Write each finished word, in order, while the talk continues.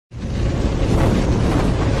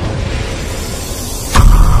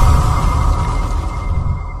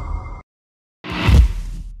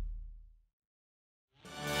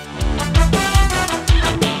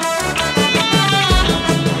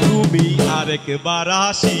আরেকবার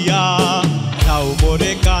আসিয়া যাও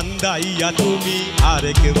মোরে কান্দাইয়া তুমি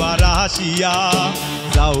আরেকবার আসিয়া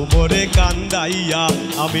যাও মোরে কান্দাইয়া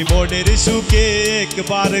আমি মনের সুখে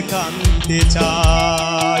একবার কাঁদতে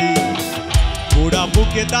চাই বুড়া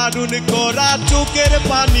বুকে দারুণ করা চোখের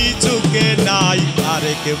পানি চোখে নাই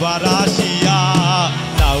আরেকবার আসিয়া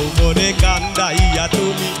যাও মোরে কান্দাইয়া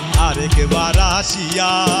তুমি আরেকবার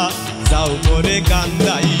আসিয়া যাও মোরে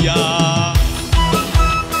কান্দাইয়া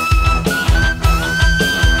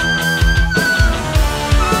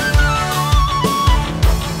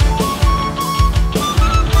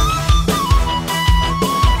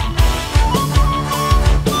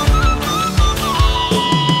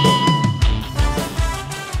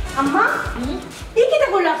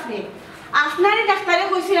আপনারে ডাক্তারে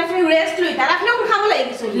কইছিল আপনি রেস্ট লই তার আপনি কোন খাবো লাগি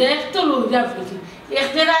গেছে রেস্ট তো লই যাচ্ছি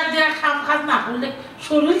একটা রাত যে কাম কাজ না করলে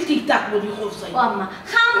শরীর ঠিক থাকবে না কোসাই ও আম্মা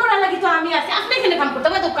কাম করা লাগি তো আমি আছি আপনি কেন কাম করতে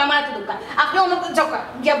হবে দোকান মারা তো দোকান আপনি অন্য জকা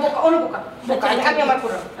গিয়া বোকা অন্য বোকা বোকা আমি আমার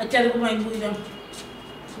করব আচ্ছা ঘুমাই বুঝলাম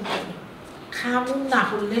খাম না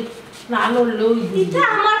করলে না লড়লেও এটা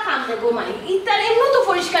আমার কাম না ঘুমাই এটা এমন তো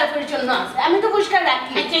পরিষ্কার পরিচ্ছন্ন আছে আমি তো পরিষ্কার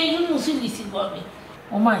রাখি আচ্ছা এই মুসি দিছি আমি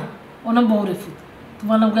ও মাই ওনা বউরে ফুট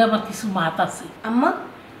তোমার লগে আবার কিছু মাত আছে আম্মা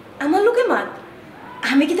আমার লোকে মাত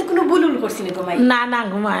আমি কি তো কোনো ভুল করছি না ঘুমাই না না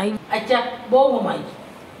ঘুমাই আচ্ছা বউ ঘুমাই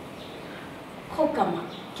খুব কাম্মা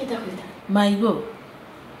কেটা কইতা মাই গো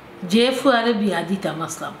যে ফুয়ারে বিয়া দিতাম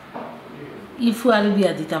আসলাম ই ফুয়ারে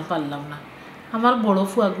বিয়া দিতাম পারলাম না আমার বড়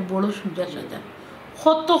ফুয়াগু বড় সুজা সাজা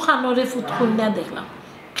কত খানরে ফুট কন্যা দেখলাম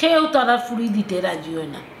খেয়েও তারা ফুড়ি দিতে রাজি হয়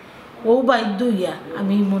না ও বাধ্য হইয়া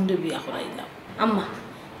আমি মন্ডে বিয়া করাইলাম আম্মা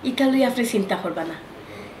এটা লই আপনি চিন্তা করবা না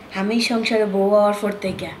আমি সংসারে বউ হওয়ার পর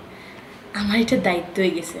থেকে আমার এটা দায়িত্ব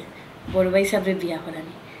হয়ে গেছে বড় ভাই সাহেবের বিয়া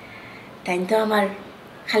করানি তাই তো আমার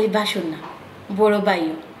খালি বাসন না বড়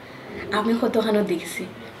ভাইও আমি কতখানো দেখছি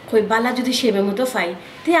কই বালা যদি সেবে মতো পাই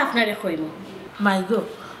তে আপনারে কইম মাই গো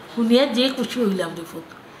শুনিয়া যে খুশি হইলাম রে ফুট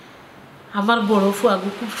আমার বড় ফুয়াগু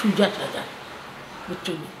খুব সুজা সাজা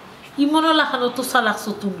বুঝছো ইমনও লাখানো তো চালাক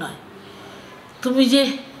চতুর নয় তুমি যে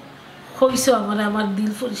কইছো আমার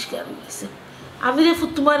দিল পরিষ্কার হয়ে গেছে আমি রে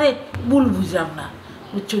ফুট তোমারে ভুল বুঝলাম না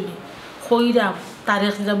বুঝছো নি কইরাম তার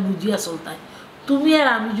একটা বুঝিয়া চলতাই তুমি আর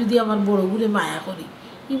আমি যদি আমার বড় গুলে মায়া করি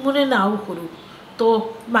ইমনে নাও করুক তো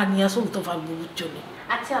মানিয়া চলতে পারবো বুঝছো নি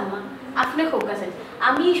আচ্ছা আম্মা আপনি খুব কাছে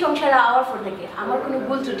আমি সংসারে আওয়ার পর থেকে আমার কোনো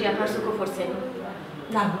ভুল ত্রুটি আপনার চোখে পড়ছে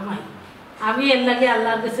না ঘুমাই আমি এর লাগে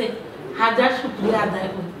আল্লাহর কাছে হাজার শুক্রিয়া আদায়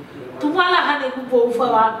করি তোমার লাগানে বউ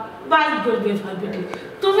পাওয়া বাইক করবে ভাবি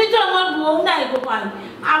তুমি তো আমার বউ নাই গো পাই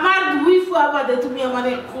আমার দুই ফুয়া বাদে তুমি আমার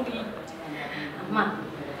এক করি মা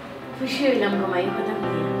খুশি হইলাম গো মাই কথা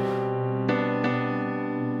বলিয়া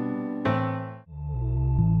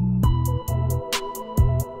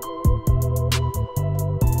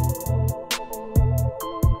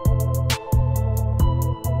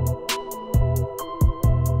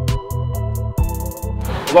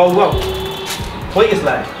Wow, wow. Hoy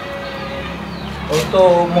isla.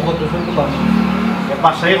 Oto mohon tu suruh kan. Ya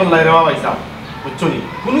pas saya kalau lahir awal isam. Bucuni.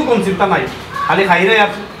 Kunu konsipta nai. Kali khairnya ya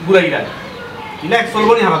burai dah. Ini ekspor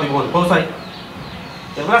bani harap dibuat. Kau say.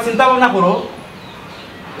 Ya berapa cinta mana koro?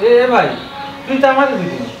 Bhai. Cinta mana tu?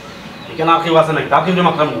 Ikan akhir wasa naik. Tapi udah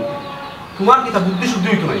makan. Tumar kita buddhi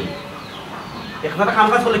sudah itu naik. Ya karena kamu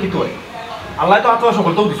kan soalnya gitu ay. Allah itu atuh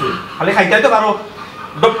sokol tahu disu. Kali khairnya itu karo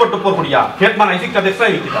dopor koriya. Fiat mana isik kita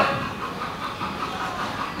deksa ini kita.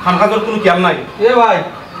 খানকাজর কোনো খেয়াল নাই ভাই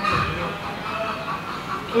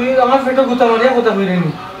তুই আমার পেটে গুতা মারিয়া কথা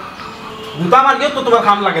কইরেনি গুতা মারিও তো তোমার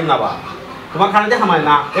খাম লাগে না বা তোমার খানে দিয়ে খামায়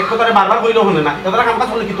না এক কথারে বারবার কইলেও হনে না এতটা কাম কাজ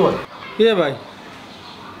করলে কি তোর ভাই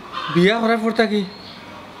বিয়া করার পর থাকি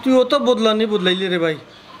তুই অত বদলাইলি রে ভাই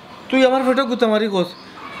তুই আমার পেটে গুতা মারি কস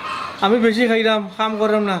আমি বেশি খাইরাম কাম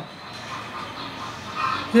করাম না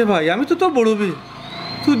ভাই আমি তো তোর বড় বি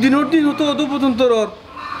তুই দিনের দিন অত অধপতন তোর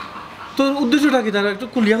তোর উদ্দেশ্যটা কি তার একটু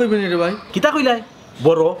কুলিয়া হইবে নি রে ভাই কিতা কইলাই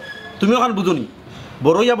বড় তুমি ওখান বুঝনি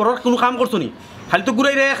বড় ইয়া বড় কোনো কাম করছো নি খালি তো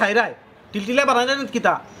ঘুরাই রে খাই রায় টিলটিলা বানাই না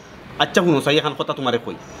কিতা আচ্ছা শুনো চাই এখন কথা তোমারে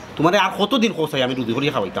কই তোমারে আর কতদিন খোসাই আমি রুদি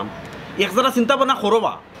করিয়া খাওয়াইতাম এক যারা চিন্তা ভাবনা করো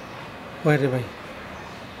বা ভাই রে ভাই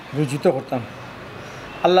রুজি তো করতাম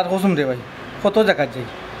আল্লাহর কসম রে ভাই কত জায়গা যাই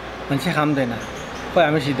মানুষে কাম দেয় না কয়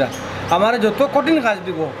আমি সিধা আমার যত কঠিন কাজ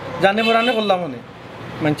দিব জানে বরানে করলাম মনে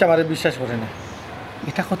মানুষ আমার বিশ্বাস করে না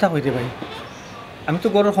এটা কথা কই রে ভাই আমি তো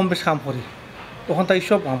গরুর কম বেশ কাম করি তখন তাই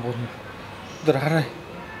সব কাম করবো দরকার হয়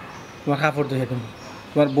তোমার কাপড় ধুয়ে দেবো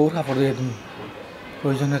তোমার বউর কাপড় ধুয়ে দেবো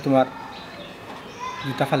প্রয়োজনে তোমার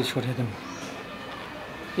জুতা ফালিশ করিয়ে দেবো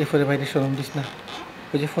এরপরে বাইরে সরম দিস না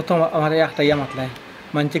ওই যে প্রথম আমার একটা ইয়া মাতলায়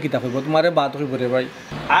মানছে কিতা করবো তোমারে বাদ করবো রে ভাই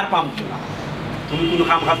আর পাম না তুমি কোনো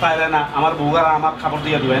কাম কাজ পাইলে না আমার বউগারা আমার খাবার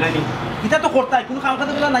দিয়া দিবে নাই ইটা তো করতাই কোনো কাম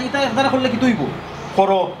কাজে বলা না ইটা একদারা করলে কি তুইব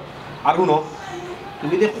করো আর শুনো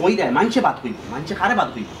তুমি যে কই দেয় মানুষে বাদ কইব মানুষে কারে বাদ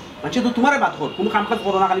কইব মানুষে তো তোমারে বাদ কর কোনো কাম কাজ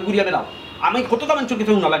করো না খালি ঘুরিয়া বেড়াও আমি কতটা মানুষের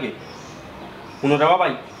কিছু না লাগে শুনো রে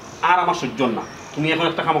ভাই আর আমার সহ্য না তুমি এখন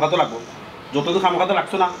একটা খাম খাতে লাগবো যতদিন খাম খাতে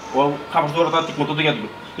লাগছো না ও খাবার দাবার ঠিক মতো দিয়া দিবে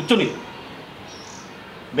বুঝছো নি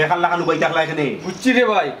বেকার লাগানো বই থাকলা এখানে বুঝছি রে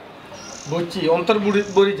ভাই বুঝছি অন্তর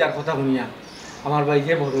বড়ি যার কথা শুনিয়া আমার ভাই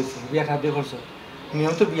যে বড় হয়েছে বিয়া খাদ্য করছো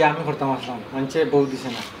নিয়ম তো বিয়া আমি করতাম আসলাম মানুষে বউ দিছে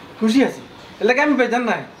না খুশি আছি এলাকা আমি বেজান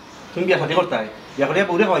নাই তুমি বিয়া খাতে করতে বিয়া করে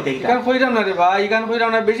বউরে খাওয়াইতে ইকান কইরাম না রে ভাই ইকান কইরাম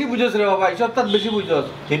না বেশি বুঝোস রে বাবা এইসব তার বেশি বুঝোস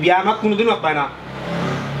সেই বিয়া আমাক কোনোদিন পায় না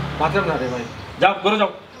মাত্রাম না রে ভাই যাও ঘরে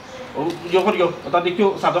যাও ও ইয়ে করিও ওটা দেখিও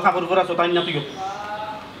সাদা কাপড় পরে আছো তাই না তুইও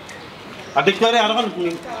আর দেখতে পারে আর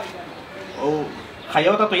ও খাইয়া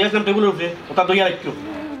ওটা তৈরি আসলাম টেবিলের উপরে ওটা দইয়া রাখিও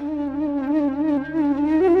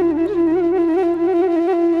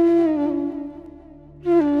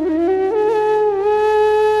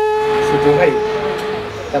ছোট ভাই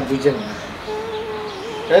তা বুঝেন না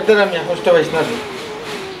এদের আমি কষ্ট পাইস না রে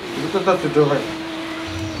তো তার ছোট ভাই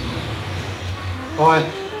হয়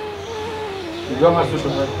আমার ছোট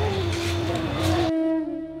ভাই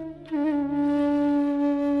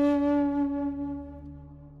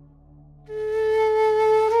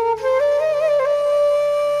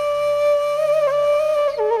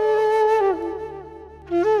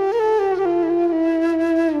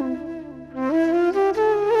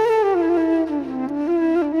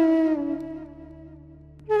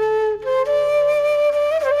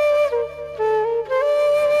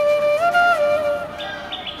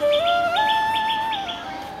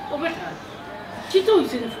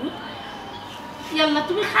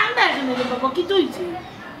তুমি খান্দা এখানে রে বাবা কি তো হইছে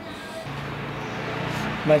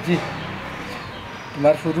মাইজি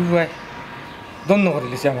তোমার শুরু হয় দণ্ড করে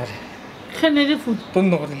লিছে আমারে এখানে রে ফুট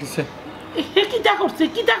দণ্ড করে লিছে হে কিটা করছে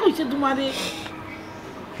কিটা কইছে তোমারে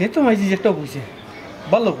হে তো মাইজি একটা কইছে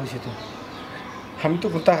ভালো কইছে তো আমি তো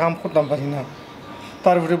কোনটা কাম করতাম পারি না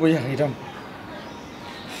তারপরে বইয়া খাইলাম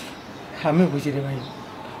আমি বুঝি রে ভাই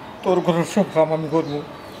তোর ঘরের সব কাম আমি করবো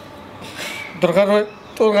দরকার হয়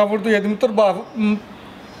তোর কাপড় ধুয়ে দিবি তোর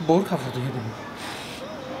বউর কাপড় ধুয়ে দিবি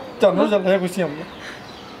জানো জ্বালায় বসি আমরা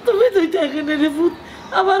তুমি দুইটা এখানে রে ফুট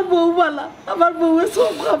আমার বউ বালা আমার বউয়ে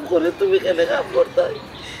সব কাম করে তুমি কেনে কাম করতে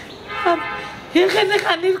হেখানে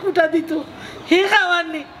খানির কুটা দিত হে খাওয়ার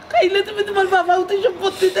নেই খাইলে তুমি তোমার বাবা উঠে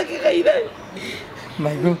সম্পত্তি থেকে খাই নাই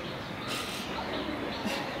মাইগো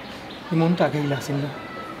এমনটা আগেই লাগছিল না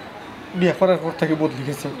বিয়া করার পর থেকে বদলি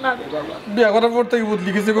গেছে না রে বাবা বিয়া করার পর থেকে বদলি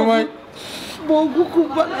গেছে গো মাই বউগু খুব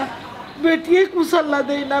বালা বেটিয়ে কুসাল্লা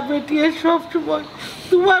দেয় না বেটিয়ে সব সময়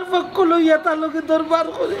তোমার পক্ষ লইয়া তার লোকে দরবার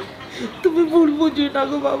করে তুমি ভুল বুঝি না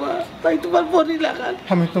গো বাবা তাই তোমার বনি লাগাল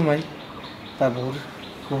আমি তো মাই তার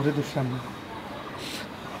বউরে দুসরাম না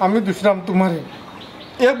আমি দুসরাম তোমারে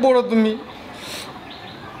এক বড় তুমি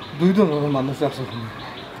দুই ধরনের মানুষ রাখছো তুমি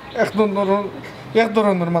এক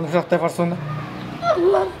ধরনের মানুষ রাখতে পারছো না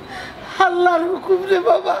আল্লাহ আল্লাহর হুকুম রে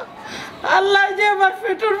বাবা আল্লাহ যে আমার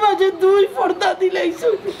পেটের মাঝে দুই পর্দা দিলাইছো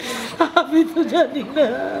আমি তো জানি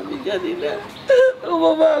না ও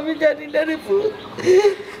বাবা আমি জানি না রে পুত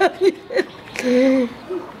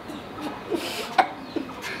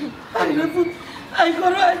আই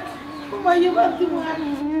করো মাইয়ে বাদ দিব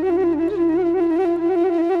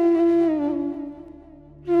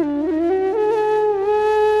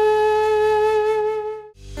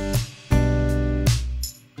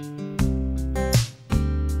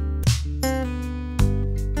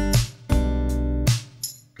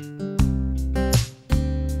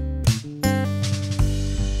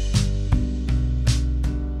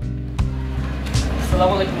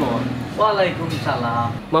ওয়ালাইকুম সালাম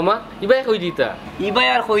মামা ইবাই কই দিতা ইবাই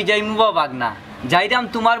আর কই যাই মুবা বাগনা যাইরাম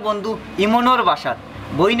তোমার বন্ধু ইমনের বাসাত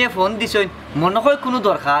বইনে ফোন দিছই মনে হয় কোনো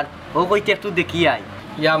দরকার ও কইতে একটু দেখি আই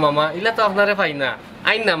ইয়া মামা ইলা তো আপনারে পাই না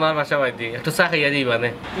আইন না আমার বাসা বাই দি একটু চা খাইয়া দিবানে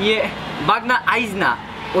ইয়ে বাগনা আইজ না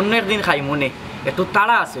অন্য একদিন খাই মনে একটু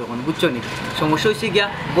তাড়া আছে ওখান বুঝছো নি সমস্যা হয়েছে গিয়া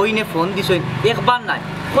বইনে ফোন দিছই একবার নাই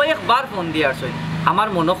কয়েকবার ফোন দিয়ে আসই আমার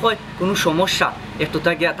মনে হয় কোনো সমস্যা একটু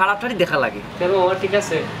তা গিয়া তাড়াতাড়ি দেখা লাগে কেন মামা ঠিক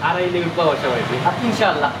আছে আর আইলে উঠবা বাসা বাই দি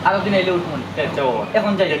ইনশাআল্লাহ আরো দিন আইলে উঠবো আচ্ছা মামা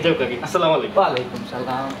এখন যাই যাও কাকি আসসালামু আলাইকুম ওয়ালাইকুম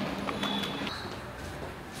সালাম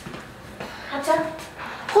আচ্ছা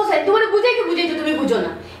হোসেন তোমার বুঝাইছো তুমি বুঝো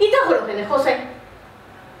না ইটা হলো কেন হোসেন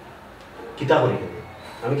কিতা করি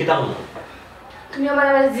আমি কিতা করব তুমি আমার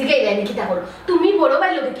জিগাই দেয়নি কিতা করো তুমি বড়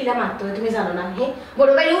ভাই লোকে কিলা মারতে হয় তুমি জানো না হে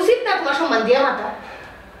বড় ভাই উচিত না তোমার সম্মান দিয়া মাতা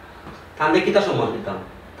তাহলে কিতা সম্মান দিতাম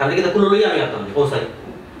তাহলে কিতা কুলো লই আমি আতাম কোসাই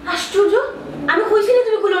আশ্চর্য আমি কইছি না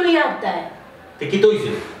তুমি কুলো লইয়া আত্তায় তে কি তো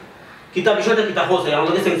হইছে কিতা বিষয়টা কিতা হচ্ছে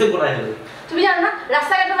আমাদের সেন্সেন করা হলো তুমি জানো না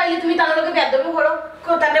রাস্তাঘাটে পাইলে তুমি তার লোকে বেদবি করো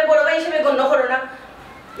তাদের বড় ভাই হিসেবে গণ্য করো না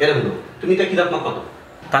এরে হলো তুমি তা কিতাব না কত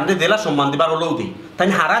তান্ডে দেলা সম্মান দিবার হলেও দেই তাই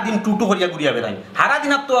হারা দিন টুটু করিয়া ঘুরিয়া বেড়াই হারা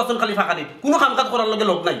দিন আর তো আসন খালি ফাঁকালি কোনো কাম কাজ করার লগে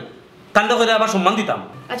লোক নাই তান্ডে করে আবার সম্মান দিতাম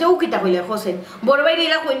আচ্ছা ও কিতা কইলা হোসেন বড় ভাই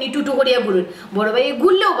এলা কইনি টুটু করিয়া ঘুরুন বড় ভাই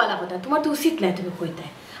ঘুরলেও বালা কথা তোমার তো উচিত নাই তুমি কইতা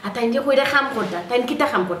আর তাই যে কইরা কাম করতা তাই কিতা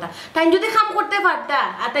কাম করতা তাই যদি কাম করতে পারতা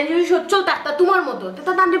আর তাই যদি সচ্ছল থাকতা তোমার মতো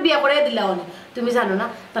তা তান্ডে বিয়া করে দিলা অনেক তুমি জানো না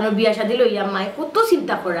তার বিয়া শাদি লইয়া মায় কত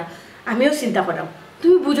চিন্তা করা আমিও চিন্তা করাম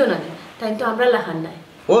তুমি বুঝো না তাই তো আমরা লাহান নাই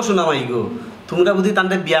ও শোনা মাই গো তোমরা বুঝি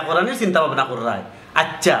তান্ডে বিয়া করানোর চিন্তা ভাবনা করাই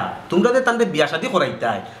আচ্ছা তোমরা যে তান্ডে বিয়া শাদি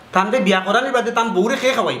করাইতাই তান্ডে বিয়া করানোর বাদে তান বউরে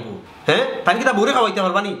খেয়ে খাওয়াইব হ্যাঁ তাই কি তা বউরে খাওয়াইতে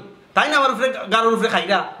পারবানি তাই না আমার উপরে গাড়োর উপরে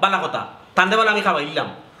খাইরা বালা কথা তান্ডে বেলা আমি খাওয়াইলাম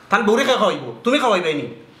তান বউরে খেয়ে খাওয়াইব তুমি খাওয়াইবাইনি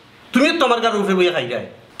তুমি তো আমার গাড়োর উপরে বইয়া খাইরাই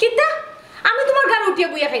কিতা আমি তোমার গাড় উঠিয়ে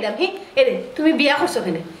বইয়া খাইতাম হে এরে তুমি বিয়া করছো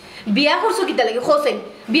কেনে বিয়া করছো কিতা লাগে হোসেন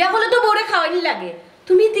বিয়া করলে তো বউরে খাওয়াইনি লাগে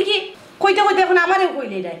তুমি দেখি কইতে কইতে এখন আমারও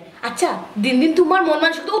কইলে যায় আচ্ছা দিন দিন তোমার মন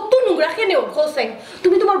মানসিকতা অত নোংরা কেন হোসেন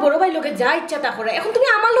তুমি তোমার বড় ভাই লোকে যা ইচ্ছা তা করা এখন তুমি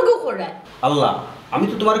আমার লোকেও করা আল্লাহ আমি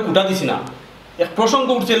তো তোমার কুটা দিছি না এক প্রসঙ্গ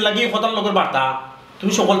উঠছে লাগিয়ে কথার লোকের বার্তা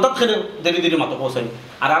তুমি সকলটাত খেলে দেরি দেরি মাতো হোসেন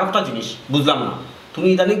আর একটা জিনিস বুঝলাম না তুমি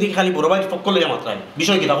ইদানিং দেখি খালি বড় ভাই পক্ষ লইয়া মাত্রায়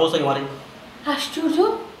বিষয় কিতা হোসেন মারে আশ্চর্য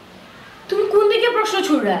তুমি কোন দিকে প্রশ্ন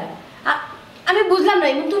ছুড়রা আমি বুঝলাম না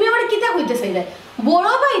তুমি আমার কিতা কইতে চাইলে বড়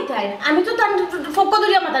ভাই তাই আমি তো তার পক্ষ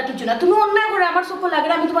ধরিয়া মাতার কিছু না তুমি অন্যায় করে আমার চোখ লাগে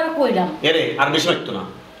আমি তোমার কইলাম এরে আর বেশি হইতো না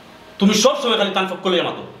তুমি সব সময় খালি তান পক্ষ লইয়া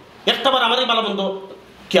মাতো একটাবার আমারই ভালো মন্দ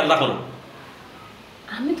খেয়াল রাখো না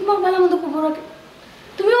আমি তোমার ভালো মন্দ করবো না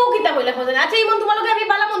তুমি ও কিতা কইলা খোঁজে আচ্ছা এই মন তোমার লগে আমি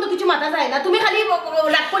ভালো মন্দ কিছু মাথা যায় না তুমি খালি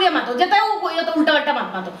রাগ করিয়া মাতো যেটা ও কইও তো উল্টা পাল্টা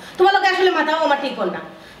মাতো তোমার লগে আসলে মাথাও আমার ঠিক হল না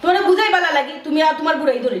তোমার বুঝাই ভালো লাগে তুমি আর তোমার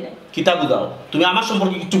বুড়াই ধরে নাই কিতা বুঝাও তুমি আমার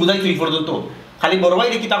সম্পর্কে কিছু বুঝাইছো এই পর্যন্ত খালি বড় ভাই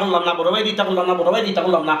কিতা করলাম না বড় ভাই দিতা করলাম না বড় ভাই দিতা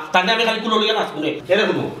করলাম না তাহলে আমি খালি কুলো লইয়া নাচবো এরে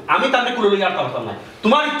শুনো আমি তাহলে কুলো লইয়া আটকা পারতাম না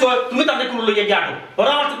তোমার ইচ্ছা তুমি তাহলে কুলো লইয়া গিয়ে আটো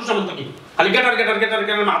ওরা আমার তো সম্বন্ধ কি খালি গেটার গেটার গেটার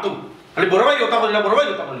গেটার মাতো খালি বড় ভাই কথা বললা বড় ভাই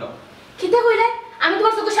কথা বললা কিতা কইলে আমি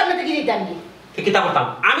তোমার চোখের সামনে থেকে দিতাম কি কিতা করতাম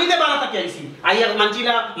আমি যে বানা থাকি আইছি আইয়া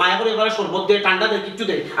মানছিলা মায়া করে ঘরে শরবত দে ঠান্ডা দে কিছু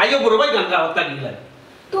দে আইও বড় ভাই গান গাওয়া লাগি গেলাই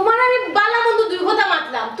তোমার আমি বালা মন্দ দুই কথা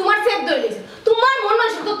মাতলাম তোমার সেট ধরে লইছে তোমার মন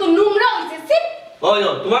মানসিকতা তো নোংরা হইছে সিট ওই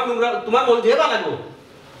তোমার নোংরা তোমার মন যে ভালো লাগো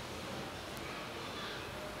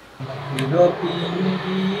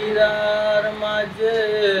পিঞ্জিরার মাঝে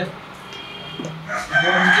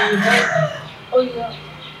বন্দি হয় ওই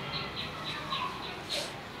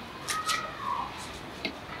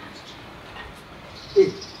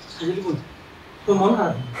তো মন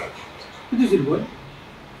খারাপ কি ছিল বল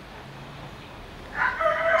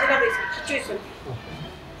যেটা বেশি কিছু হইছে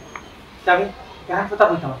আমি কার কথা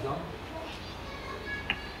কইতাম না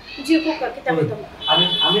জি কোকা কিতা কইতাম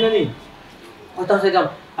আমি না নি কথা চাইতাম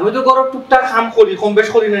আমি তো ঘর টুকটাক কাম করি কম বেশ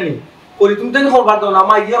করি না নি করি তুমি তো করবার দাও না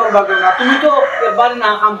মাই দিয়ে করবার দাও না তুমি তো একবার না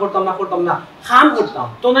কাম করতাম না কাম করতাম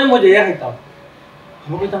তো নাই মজা খাইতাম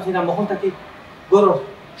আমি কইতাম সেটা মখন থাকি ঘর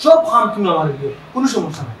সব কাম তুমি আমার দিও কোনো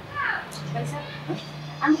সমস্যা নাই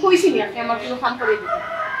আমি কইছি নি আপনি আমার কোনো কাম করে দিতে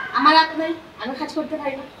আমার হাত নাই আমি কাজ করতে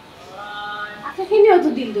পারি না আপনি কিনেও তো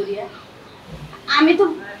দিন দরিয়া আমি তো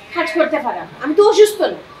কাজ করতে পারাম আমি তো অসুস্থ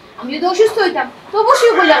না আমি যদি অসুস্থ হইতাম তো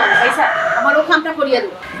অবশ্যই বললাম পয়সা আমার ও কামটা করিয়া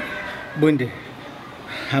দেবো বইন্দে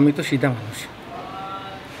আমি তো সিধা মানুষ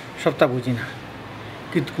সবটা বুঝি না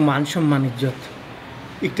কিন্তু মান সম্মান ইজ্জত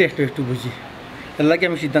একটু বুঝি এর লাগে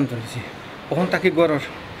আমি সিদ্ধান্ত নিয়েছি তখন তাকে ঘরের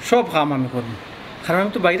সব কাম আমি করবো কারণ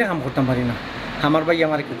আমি তো বাইরে কাম করতাম পারি না আমার ভাই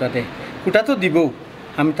আমার কুটা দেয় কুটা তো দিবও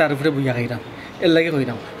আমি তার উপরে বইয়া খাইলাম এর লাগে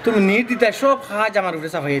কইলাম তুমি নির্দ্বিধায় সব কাজ আমার উপরে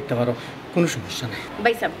চাপাই দিতে পারো কোনো সমস্যা নাই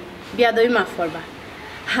বাইসা বিয়া দই মাফ করবা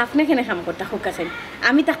আপনি কেন কাম করতে হোক আছেন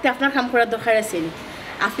আমি থাকতে আপনার কাম করার দরকার আছে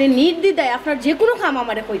আপনি নির্দ্বিধায় আপনার যে কোনো কাম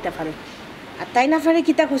আমারে কইতে পারেন আর তাই না আপনারে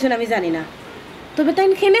কিতা কইছেন আমি জানি না তবে তাই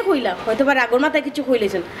খেনে কইলা হয়তো বা রাগর মাথায় কিছু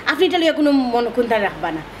কইলেছেন আপনি এটা লিয়ে কোনো মনক্ষুণ্ঠা রাখবা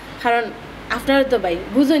না কারণ আপনারও তো ভাই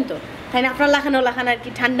বুঝুন তো তাই না আপনার লাখানো আর কি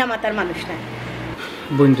ঠান্ডা মাথার মানুষ না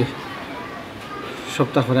বন্ধু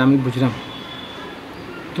সপ্তাহ পরে আমি বুঝলাম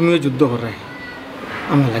তুমিও যুদ্ধ করায়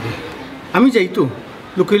আমার লাগে আমি যাই তো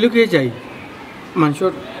লুকিয়ে যাই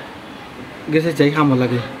মানুষের গেছে যাই খামো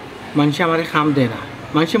লাগে মানুষে আমার খাম দেয় না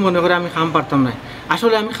মানুষে মনে করে আমি খাম পারতাম না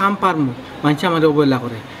আসলে আমি খাম পারমু মানুষে আমার অবহেলা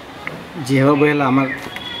করে যে অবহেলা আমার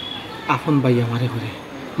আপন ভাই আমারে করে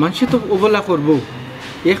মানুষে তো অবহেলা করবো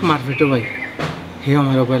এক মারপেটো ভাই হে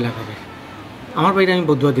আমার অবহেলা করে আমার ভাইটা আমি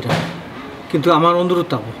বদুয়া দিলাম কিন্তু আমার অনুরোধ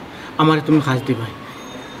তাবো আমার তুমি কাজ দিবাই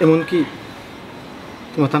এমনকি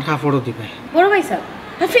তোমার তার কাপড়ও দিবাই বড় ভাই স্যার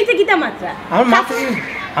ফ্রিতে কিতা মাত্রা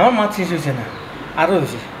আমার মাছ শেষ হয়েছে না আরও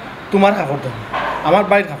হয়েছে তোমার কাপড় দাও আমার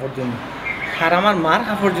বাড়ির কাপড় জন্য আর আমার মার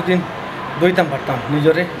কাপড় যদি দইতাম পারতাম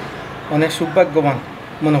নিজরে অনেক সৌভাগ্যবান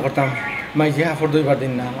মনে করতাম। মাই যে কাপড় দইবার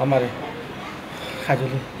দিন না আমারে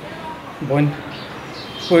খাজলি বোন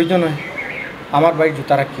প্রয়োজন হয় আমার বাড়ির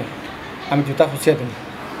জুতা রাখিও, আমি জুতা খুঁচিয়ে দিন।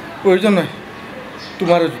 প্রয়োজন নয়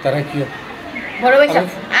তোমারও জুতা রাখিও। বড় ভাই সাহেব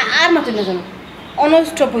আর মাত্র না জানো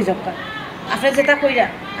অনষ্ট পয়জক্কা আপনার যেটা কইরা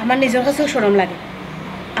আমার নিজের কাছেও শরম লাগে।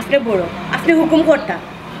 আপনি বড়, আপনি হুকুম করতাম,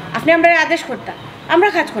 আপনি আমরা আদেশ করতাম, আমরা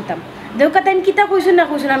কাজ করতাম। দেউকা তাই কিতা কইছেন না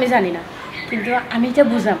কইছেন আমি জানি না, কিন্তু আমি এটা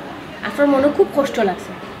বুঝাম আপনার মনে খুব কষ্ট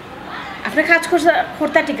লাগছে। আপনি কাজ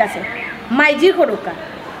করতা ঠিক আছে, মাইজির করুকা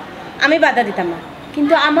আমি বাধা দিতাম না,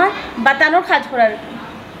 কিন্তু আমার বাতানোর কাজ করার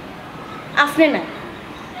আপনি নাই।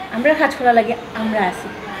 আমরা কাজ করা লাগে আমরা আছি।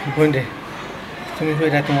 বোন রে তুমি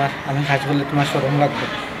কইরা তোমার আমি কাজ করলে তোমার শরম লাগবে।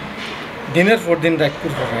 দিনের পর দিন রাত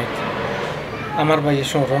করবো রাত আমার ভাইয়ের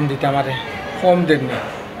শরম দিতে আমারে কম দেন না,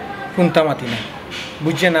 শুনতা মাতি না,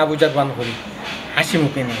 বুঝে না বুঝার বান করি, হাসি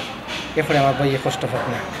মুখে নেই। এরপরে আমার ভাইয়ে কষ্ট পাক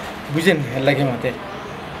না, বুঝেন এর লাগে মাতে।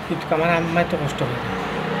 কিন্তু আমার আম্মায় তো কষ্ট হয় না,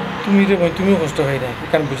 তুমি রে বোন তুমিও কষ্ট হয়ে যায়।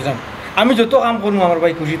 কারণ বুঝলাম আমি যত কাম করবো আমার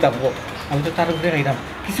ভাই খুশি থাকবো, আমি তো তার উপরে খাইলাম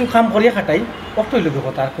কিছু কাম করিয়া খাটাই অত লোক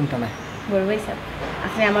কথা আর কোনটা নাই। বড় ভাই সাহেব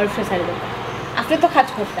আপনি আমার উপরে ছাড়ি দোকা, আপনি তো কাজ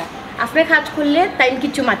করতেন, আপনি কাজ করলে টাইম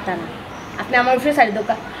কিচ্ছু মারতেন না। আপনি আমার উপরে ছাড়ি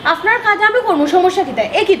দোকা, আপনার কাজ আমি করবো, সমস্যা কী তাই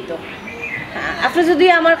একই তো। আপনি যদি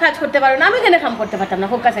আমার কাজ করতে পারেন আমি কেন কাম করতে পারতাম না?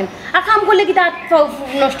 হোক কাছেন আর কাম করলে কি তার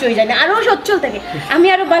নষ্ট হয়ে যায় না, আরও সচ্ছল থাকে, আমি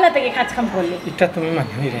আরও ভালো থেকে কাজ কাম করলে। এটা তুমি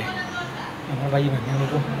মানি হয়ে যায় আমার ভাই মানি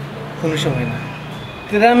আনবো কোনো সময় না।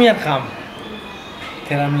 তেরা মিয়ার কাম,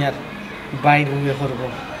 তেরা মিয়ার বাইর বইয়ে করবো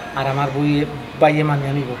আর আমার বইয়ে বাইয়ে মানি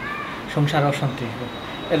আনিব, সংসার অশান্তি হইব।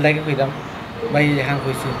 এর লাগে কইলাম বাইয়ে যেখান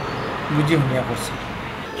কইছে বুঝি শুনিয়া করছে।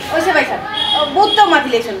 ওইসে ভাই সাহেব বহুত তো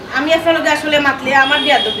মাতিলেছেন, আমি আপনার লোক আসলে মাতলে আমার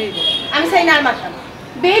বিয়া তো দিব, আমি চাই না আর মারতাম।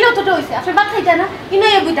 বেইল অতটা হয়েছে আপনার বাদ খাইতা না, কিন্তু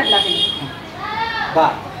এই বই থাকলে আপনি বা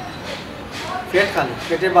পেট খালি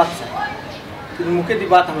পেটে বাচ্চা, কিন্তু মুখে দি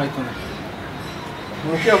বাত হামাইতো না।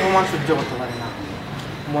 মুখে অপমান সহ্য করতে পারে না,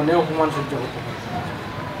 মনে অপমান সহ্য করতে পারে না।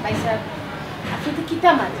 ভাই সাহেব আপনি তো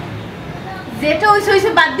কিতা মাঝে যেটা হয়েছে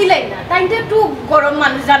হয়েছে বাদ দিলাই না, তাই তো একটু গরম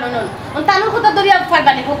মানুষ জানো না, তানোর কথা ধরিয়া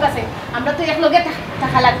পারবানি। হোক আছে আমরা তো একলগে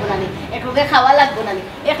থাকা লাগবো না, একলগে খাওয়া লাগবো না,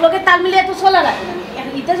 একলগে তাল মিলিয়ে তো চলা লাগবো না।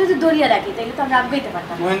 এটা যদি ধরিয়া রাখি তাহলে তো আমরা আগাইতে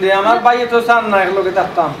পারতাম। মহেন্দ্র আমার বাইয়ে তো চান না একলগে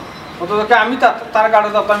থাকতাম, অতকে আমি তার গাড়ে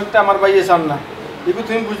থাকতাম, একটা আমার বাইয়ে চান না। এগুলো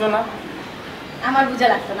তুমি বুঝো না? আমার বুঝা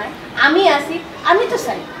লাগতো না, আমি আছি, আমি তো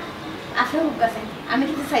চাই আপনার হোক আছে, আমি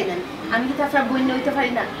কিন্তু চাই না, আমি কিন্তু আপনার বই হইতে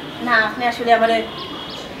পারি না। না আপনি আসলে আমার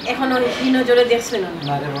এখনো এই নজরে দেখছেন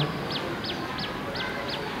না রে বোন,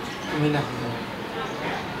 তুমি না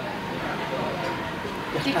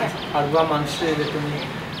ঠিক আছে। আরবা মানুষের তুমি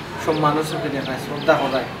সব মানুষকে দেখায় শ্রদ্ধা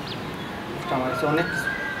করায়, আমার অনেক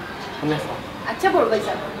অনেক। আচ্ছা বড় ভাই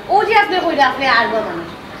সাহেব ও যে আপনি কইরা আপনি আরবা মানুষ,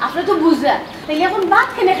 আপনি তো বুঝা তাইলে এখন ভাত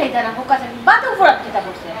খেনে খাইতা না? হোক আছে ভাত উপর কিতা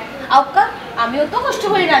করছে আউকা, আমিও তো কষ্ট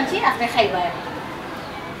করে রাঁধছি, আপনি খাইবা।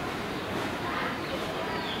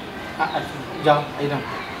 যাও এইরাম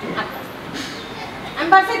আমি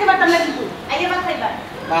ভাত খাইতে পারতাম না, কিন্তু আইয়া ভাত খাইবা।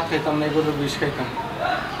 ভাত খাইতাম না, এগুলো বিষ খাইতাম।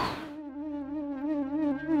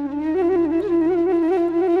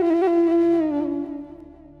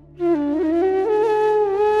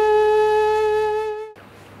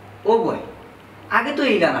 ও বই আগে তো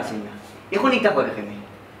এই গান আছে না, এখন ইটা করে কেন?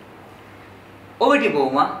 ও বেটি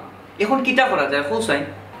বৌমা এখন কিতা করা যায় খোঁসাই?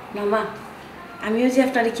 মামা আমিও যে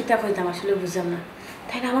আপনার কিতা কইতাম আসলে বুঝলাম না,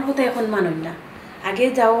 তাই না আমার কথা এখন মানুন না। আগে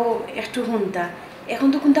যাও একটু শুনতা, এখন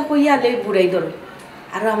তো কোনটা কইয়া আলে বুড়াই ধরো,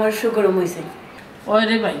 আরও আমার সু গরম হয়েছে। ওই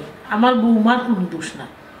রে ভাই আমার বৌমার কোনো দোষ না,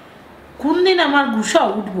 কোন দিন আমার গুসা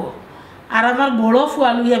উঠবো আর আমার বড় ফুয়া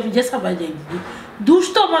লইয়া আমি যে সবাই যাইব, দোষ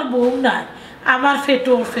তো আমার বউ নাই, আমার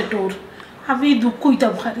ফেটোর আমি দুঃখ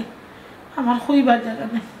কইতাম খারে, আমার কইবার জায়গা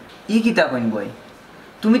নেই। ই কিতা কইন বই,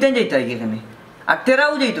 তুমি তাই যাইতাই এখানে আর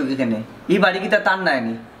তেরাও যাইতো এখানে, এই বাড়ি কিতা টান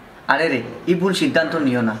নাইনি। আরে রে ই ভুল সিদ্ধান্ত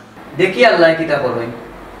নিও না, দেখি আল্লাহ কিতা করবেন।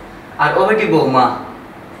 আর ও বেটি বৌমা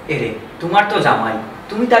এরে তোমার তো জামাই,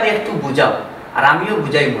 তুমি তারে একটু বুঝাও আর আমিও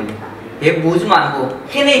বুঝাই মনে, এ বুঝ মানবো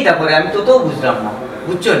কেনে ইটা করে, আমি তো বুঝলাম না,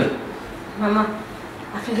 বুঝছো নি? মামা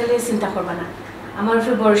আপনি তাহলে চিন্তা করবা না, আমার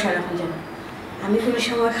উপরে ভরসা রাখুন যেন, আমি কোনো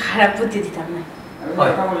সময় খারাপ বুদ্ধি দিতাম না।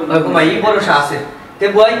 এই ভরসা আছে তে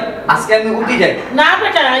বই, আজকে আমি উঠি যাই। না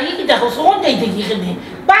বেটা ই কি দেখো সোন যাইতে গিয়েখানে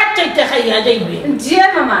বাদ চাইতে খাইয়া যাইবে। জি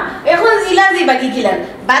মামা এখন ইলা যাইবা কি কিলান,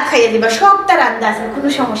 ভাত খাইয়া দিবা, সব তার আন্দা আছে, কোনো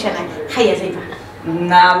সমস্যা নাই, খাইয়া যাইবা।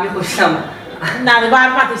 না আমি বুঝলাম না রে বার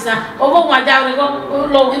পাতিস না, ও বৌমা যাও রে গো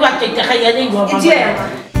লগি বাদ চাইতে খাইয়া যাইব। জি মামা।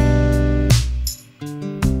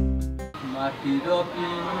 মাটির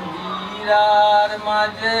পিঞ্জিরার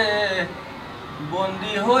মাঝে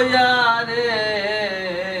বন্দি হইয়া রে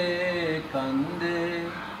কান্দে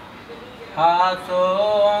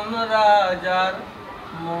হাসন রাজার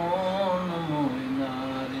মন ময়না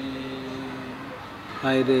রে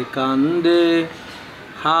হায়রে কান্দে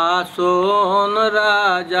হাসন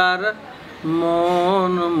রাজার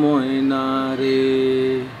মন ময়না রে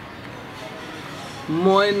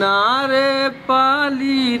ময়না রে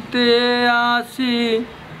পালিতে আসি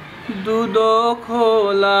দুধ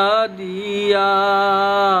খোলা দিয়া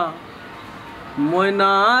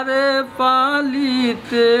ময়না রে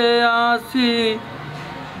পালিতে আসি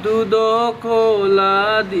দুধ খোলা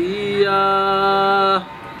দিয়া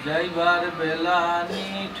যাইবার বেলা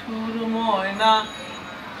নিঠুর ময়না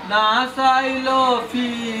না চাইল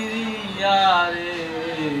ফিরিয়া রে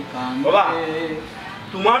কান্দে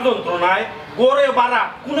তোমার যন্ত্রণায় গড়ে বাড়া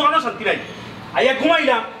কোনো কোনো শান্তি নাই আইয়া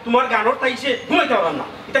ঘুমাইলাম তোমার গানর তাইছে ঘুমাইতে পারলাম না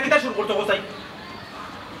এটা কিতা শুরু করতে কোথায়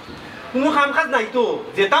কোনো কাম কাজ নাই তো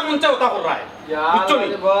যেটা মন চায় ওটা করায় বুঝছো নি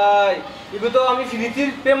ভাই ইবে তো আমি সিলিতির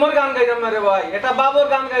প্রেমর গান গাইলাম না রে ভাই এটা বাবর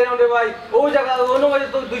গান গাইলাম রে ভাই ও জায়গা অন্য মাঝে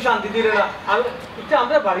তো দুই শান্তি দিলে না আমি এটা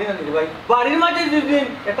আমরা বাড়ি না রে ভাই বাড়ির মাঝে দিন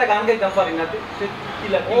একটা গান গাইতাম পারি না কি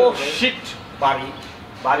লাগে ও শিট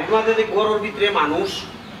বাড়ির মাঝে যে গরুর ভিতরে মানুষ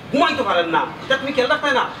ঘুমাইতে পারেন না এটা তুমি খেয়াল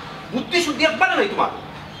রাখতে না বুদ্ধি শুদ্ধি একবার নাই তোমার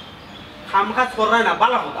কাম কাজ করায় না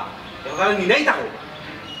বালা কথা এবার নিনাই থাকো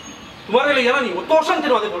তোমার এলে জানানি ও তো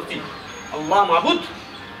অশান্তির মাঝে পড়ছি আল্লাহ মাহবুদ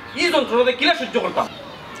এই যন্ত্রণাতে কিলা সহ্য করতাম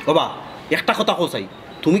বাবা একটা কথা কোসাই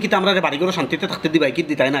তুমি কি আমরা বাড়ি করে শান্তিতে থাকতে দিবাই কি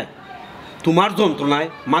দিতাই নাই তোমার যন্ত্রণায়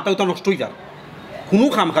মাথা উতা নষ্ট হয়ে যার কোনো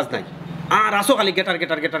কাম কাজ নাই আর আসো খালি গেটার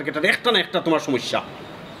গেটার গেটার গেটার একটা না একটা তোমার সমস্যা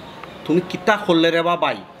তুমি কিতা করলে রে বা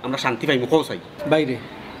বাই আমরা শান্তি পাইমু কোসাই বাইরে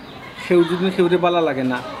সেউ যদি সেউরে বালা লাগে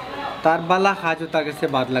না তার বালা সাহায্য তার কাছে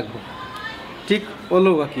বাদ লাগবো ঠিক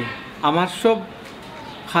ওলো বাকি আমার সব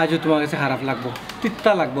সাহায্য তোমার কাছে খারাপ লাগবো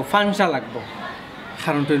তিত্তা লাগবো ফাংসা লাগবো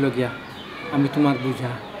কারণটাই লগিয়া আমি তোমার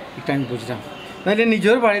বুঝা এটা আমি বুঝলাম নাইলে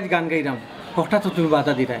নিজের বাড়িতে গান গাইলাম হঠাৎ তুমি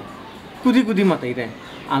বাধা দিরাই কুদি কুদি মাতাই রায়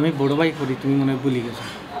আমি বড় ভাই করি তুমি মনে ভুলি গেছো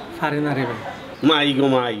পারে না রে ভাই মাই গো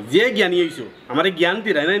মাই যে জ্ঞানী হইছো আমার জ্ঞান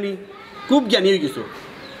দিরাই নাই খুব জ্ঞানী হয়ে গেছো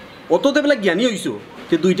অততে বেলা জ্ঞানী হইছো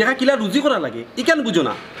যে 2 টাকা কিলা রুজি করা লাগে ইকান বুঝো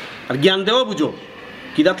না আর জ্ঞান দেওয়া বুঝো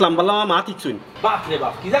কিদাত লাম্বা লাম্বা মা ঠিকছই বাপ রে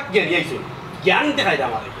বাপ কিদাত জ্ঞানী হইছো জ্ঞান দেখাই দে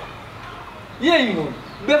আমার এই মন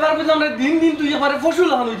বেকার বুঝলাম রে দিন দিন তুই আমার ফসল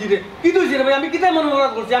লাগানো হইছি রে কি তুইছি রে ভাই আমি কিতা এমন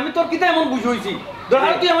অপরাধ করছি আমি তোর কিতা এমন বুঝ হইছি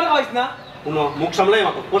দরকার তুই আমার কইস না কোনো মুখ সামলাই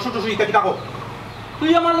মাতো পশু টসু ইতা কিতা কো তুই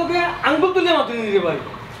আমার লোকে আঙ্গুল তুলে মাত্র নি রে ভাই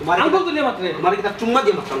তোমার আঙ্গুল তুলে মাত্র তোমার কিতা চুম্মা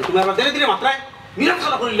দিয়ে মাত্রাম তুমি আবার ধীরে ধীরে মাত্রায় মিরাজ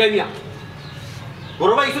খালা করে লই মিয়া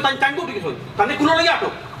বড় ভাই ইসু তাই টাঙ্গো ঠিক আছে তানে কোন লাগি আটো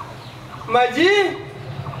মাজি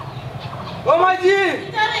ও মাজি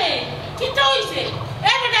আরে কি হইছে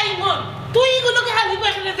এ বেটা ইমন তুই এগুলোকে হালি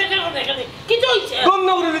বসে দেখে দেখে কি হইছে কোন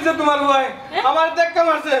নগরে দিছে তোমার ভাই আমার ধাক্কা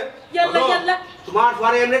মারছে ইয়াল্লা ইয়াল্লা তোমার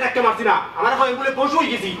ফারে এমনি ধাক্কা মারছি না আমার কই বলে পশু হই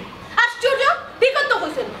গেছি আশ্চর্য বিকট তো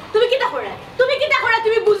কইছেন তুমি কিটা করা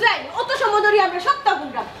তুমি বুঝাই অত সমদরি আমরা সত্য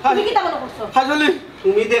গুণরা তুমি কিটা মনে করছো হাজলি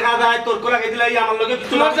তুমি দেখা যায় তোর কোলা গেই দিলাই আমার লগে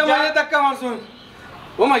কিছু তোমার জামাইয়ে ধাক্কা মারছো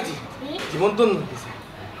ও মাজি জীবন তো নইছে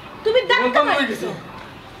তুমি ধাক্কা মারছো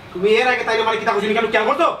তুমি এর আগে তাই আমার কিতা কইছিস কেন কেন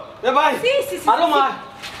করতো এ ভাই আরো মা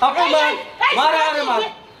আপন ভাই মারে আরে মার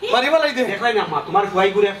মারিবা লাই দে দেখাই না মা তোমার ফুয়াই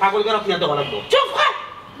ঘুরে পাগল করে আপনি দেওয়া লাগবে চুপ কর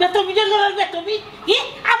বেতমি জঙ্গলের বেতমি ই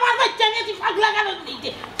আমার বাচ্চা নিয়ে তুই পাগলা কেন দিতে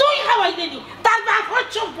তুই খাওয়াই দেনি তার বাপর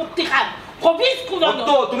সম্পত্তি খান কবিস কুলো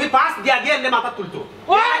তো তুমি পাস দিয়া দিয়ে এনে মাথা তুলতো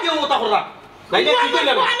আগে ওটা কররা নাই না কি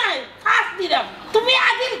কইলা না পাস দিলাম তুমি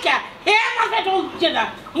আদিল কা হে আমার পেট উঠছে না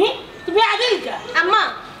তুমি আদিল কা আম্মা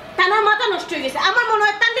তানার মাথা নষ্ট হয়ে গেছে আমার মনে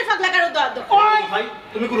হয় তান্ডে পাগলা কারো দাও ওই ভাই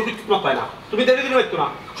তুমি কোনো কিছু না পায় না তুমি দেরি দিন হইতো না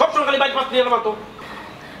সব সময় খালি বাইক পাস দিয়ে মাতো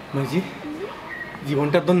মাজি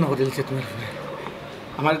জীবনটা ধন্য করে দিয়েছে তোমার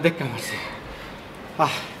আমার ধাক্কা মারছে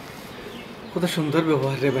কত সুন্দর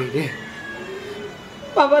ব্যবহার রে ভাই রে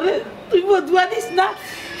বাবারে তুই বদুয়া দিস না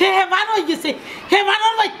হে হেমান হয়ে গেছে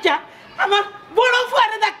হেমানোর বাচ্চা আমার বড়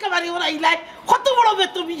ফুয়ারে ধাক্কা মারি ওরাইলাই কত বড়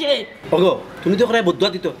বেতমি যে ওগো তুমি তো করে বদুয়া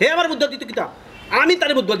দিত হে আমার বদুয়া দিত কিতা আমি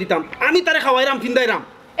তারে বদুয়া দিতাম আমি তারে খাওয়াইরাম ফিন্দাইরাম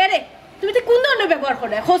এরে তুমি তো কোন ধরনের ব্যবহার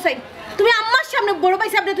করে হোসাইন তুমি আম্মার সামনে বড় ভাই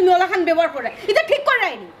সামনে তুমি ওলাখান ব্যবহার করে এটা ঠিক করে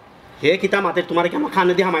রাইনি হে কিতা মাতে তোমার কি আমার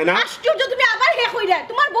খানে দি হামাই না আশ্চর্য তুমি আবার হে কইরা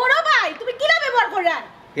তোমার বড় ভাই তুমি কিলা ব্যবহার করে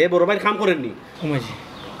হে বড় ভাই কাম করেননি ও মাজি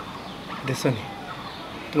দেখছনি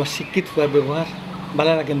তোমার শিক্ষিত হওয়ার ব্যবহার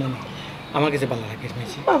ভালো লাগে না আমার কাছে ভালো লাগে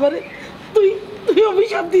মাজি বাবারে তুই তুই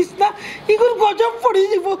অভিশাপ দিস না এগুলো গজব পড়ে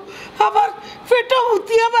যাব আবার পেটা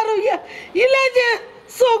উঠি আবার হইয়া ইলে যে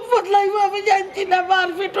চোখ বদলাইব আমি জানছি না মার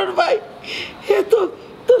পেটর ভাই এ তো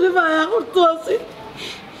তোরে মায়া করতে আছে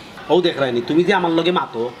ও দেখ রাইনি তুমি যে আমার লগে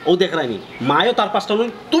মাতো ও দেখ রাইনি মায়ও তার পাঁচটা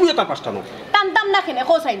নয় তুমিও তার পাঁচটা নয় টানতাম না কেন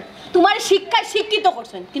কোসাই না তোমার শিক্ষায় শিক্ষিত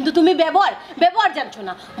করছেন কিন্তু তুমি ব্যবহার জানছো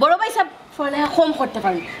না বড় ভাই সাহেব পড়ালেখা কম করতে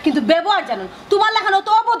পারেন কিন্তু ব্যবহার জানো তোমার লেখানো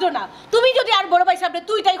তো অভদ্র না তুমি যদি আর বড় ভাই সাহেবরে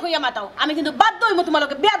তুইটাই হইয়া মাতাও আমি কিন্তু বাধ্য হইব তোমার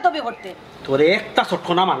লোকে বেয়াদবি করতে তোরে একটা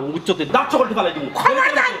চটকো না মারুন উচ্চতে দাঁত চকলতে ফেলাই দিমু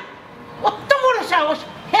খবরদার অত বড় সাহস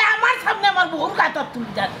হে আমার সামনে আমার বহুর কাতর তুমি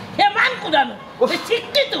জান হে মান কুদানো হে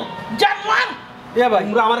শিক্ষিত জানমান এ ভাই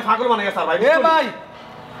তোমরা আমার পাগল বানাই গেছ ভাই এ ভাই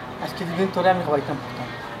আজকে দিন তোরে আমি খাওয়াইতাম পারতাম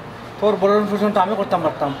তোর বড় পর্যন্ত আমি করতাম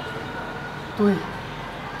পারতাম তুই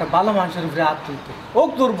একটা ভালো মানুষের উপরে হাত তুলতে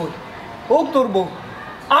ওক তোর বউ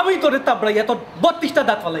আমি তোরে তাপড়াই এত 32টা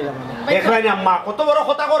দাঁত ফেলাইলাম দেখ রাইনি আম্মা কত বড়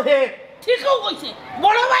কথা কর হে ঠিকও কইছে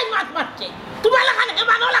বড় ভাই মাছ মারছে তোমার লাগান হে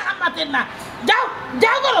মানো লাগান মাতেন না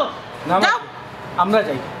যাও করো যাও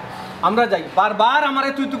আমরা যাই বারবার আমারে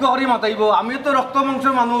তুই হরি মাতাইব আমিও তো রক্ত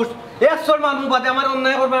মাংসের মানুষ একশোর মানুষ বাদে আমার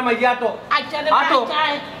অন্যায় করবার মাইজি আটো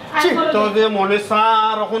তো যে মনে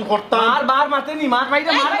সার এখন করতাম বার মাতেনি মাছ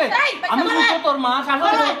মাইরে মারবে আমি বুঝতো তোর মাছ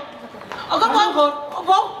আসলে ওগো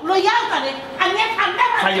বউ লইয়াও তারে আমি ঠান্ডা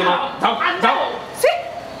খাইও না যাও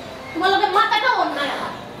তোমার লোকে মাথাটা অন্যায়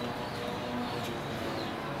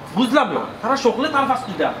বুঝলাম না তারা সকলে তার ফাঁস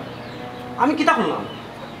কিটা আমি কিতা করলাম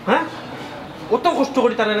হ্যাঁ অত কষ্ট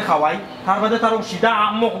করি তারা খাওয়াই তার বাদে তার সিধা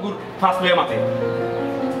আম্ম কুকুর ফাঁস লইয়া মাথে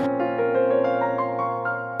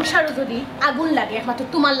সংসারও যদি আগুন লাগে একমাত্র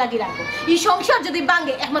তোমার লাগি লাগবে এই সংসার যদি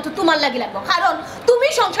ভাঙে একমাত্র তোমার লাগি লাগবে কারণ তুমি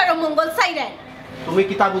সংসারের মঙ্গল চাইরাই তুমি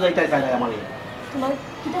কিতা বুঝাইতে চাইলে আমারে তোমার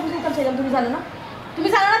কিতা বুঝাইতাম চাইলাম তুমি জানো না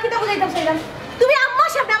কিতা বুঝাইতাম চাইলাম তুমি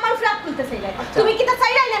আম্মার সামনে আমার ফ্ল্যাট খুলতে চাইলাই তুমি কিতা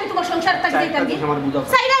চাইরাই না আমি তোমার সংসার থেকে যাইতাম কি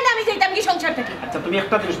চাইরাই না আমি যাইতাম কি সংসার থেকে আচ্ছা তুমি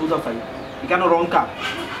একটা জিনিস বুঝাও চাই কেন রংকা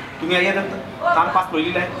তুমি আইয়া তার পাস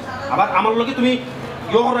লইলি নাই আবার আমার লগে তুমি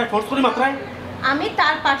ইয়ো করাই ফোর্স করি মাত্রায় আমি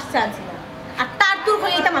তার পাশ চাইছি না আর তার দূর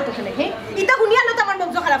হয়ে এটা মাথা ফেলে হে এটা গুনিয়ালো তো আমার মন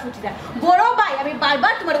খারাপ হচ্ছে যায় বড় ভাই আমি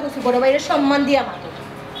বারবার তোমার কাছে বড় ভাইয়ের সম্মান দিয়া মাতো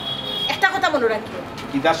একটা কথা মনে রাখিও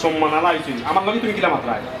কিদা সম্মান আলা হইছে আমার লগে তুমি কিলা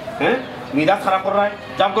মাত্রায় হ্যাঁ মিরাজ খারাপ করাই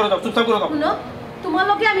জাম করে দাও চুপচাপ করে দাও শুনো তোমার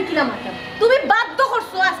লগে আমি কিলা মাতাম তুমি বাধ্য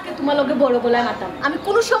করছো আজকে তোমার লগে বড় গলায় মাতাম আমি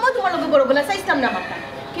কোনো সময় তোমার লগে বড় গলায় চাইতাম না মাতাম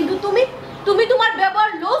কিন্তু তুমি তোমার ব্যবহার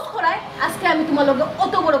লস করায় আজকে আমি তোমার লগে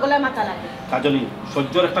অত বড় গলায় মাথা লাগে কাজলি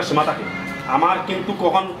সহ্যের একটা সীমা থাকে আমার কিন্তু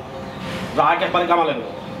কখন রাগ একবারে গামালে না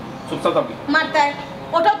চুপচাপ থাকবি মাতায়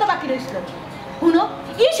ওটাও তো বাকি রইছিল শুনো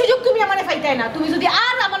এই সুযোগ তুমি আমারে পাইতাই না তুমি যদি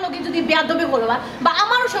আর আমার লগে যদি বেয়াদবি করো বা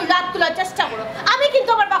আমারও শরীর রাত তোলার চেষ্টা করো আমি কিন্তু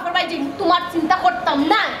আমার বাপের বাড়ি তোমার চিন্তা করতাম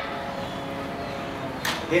না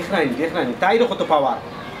দেখ রাইনি তাইরও কত পাওয়ার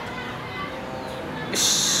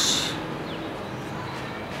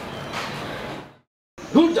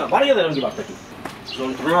দূর যা বাড়িয়ে দেন কি বার্তা কি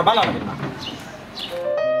যন্ত্রণা ভালো লাগে না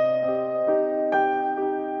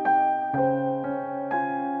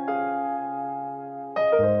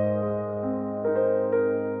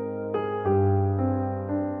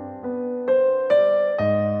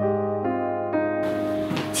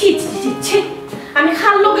আমি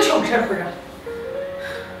খাল লোকে সংসার করলাম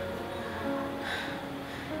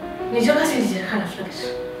নিজের কাছে নিজের খারাপ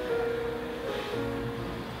লাগে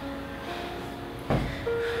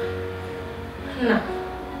না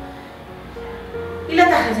ইলা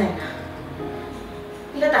দেখা যায় না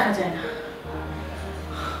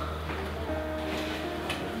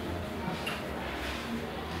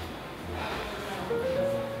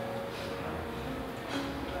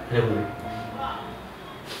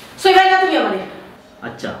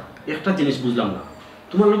আচ্ছা একটা জিনিস বুঝলাম না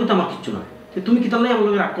তোমার লগে তো আমার কিচ্ছু না তুমি কিতাব নাই আমার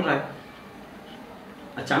লগে রাগ করায়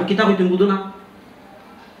আচ্ছা আমি কিতাব তুমি বুঝো না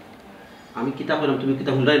আমি কিতাব বললাম তুমি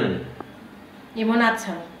কিতাব হুন্ডাই না এমন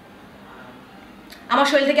আচ্ছা আমার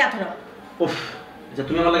শরীর থেকে আথরা ওফ আচ্ছা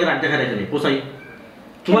তুমি আমার লাগে রাগ দেখা রেখে পোসাই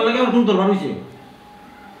তোমার লাগে আমার কোন দরবার হয়েছে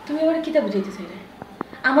তুমি আমার কিতাব বুঝাইতে চাইলে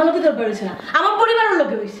আমার লোকে দরবার হয়েছে না আমার পরিবারের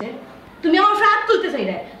লোকে হয়েছে তুমি আমার ফ্রাত তুলতে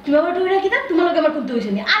চাইলে তুমি আমার টুইরা কিতাব তোমার লোকে আমার খুলতে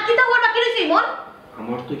হয়েছে না আর কিতাব ওর বাকি রয়েছে মন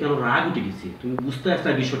আমার তো কেন রাগ উঠে গেছে তুমি বুঝতে একটা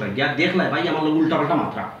বিষয়টা গিয়া দেখলাই ভাই আমার লোক উল্টা পাল্টা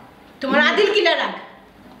মাত্রা তোমার আদিল কিলা রাগ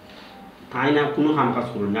তাই না কোনো কাম কাজ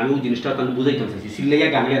করুন না আমি ওই জিনিসটা তাহলে বুঝাইতাম চাইছি সিল্লাইয়া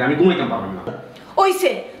গান আমি ঘুমাইতাম পারলাম না ওইছে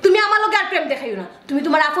তুমি আমার লোকে আর প্রেম দেখাইও না তুমি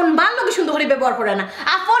তোমার আপন মার লোকে সুন্দর করে ব্যবহার করে না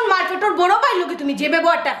আপন মার পেটোর বড় ভাই লোকে তুমি যে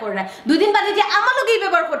ব্যবহারটা করে না দুদিন বাদে যে আমার লোকেই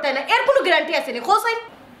ব্যবহার করতে না এর কোনো গ্যারান্টি আছে না হোসাইন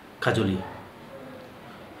কাজলি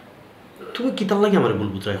তুমি কিতার লাগে আমার ভুল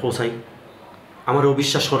বুঝাই হোসাই আমার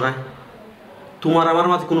অবিশ্বাস করায় তোমার আমার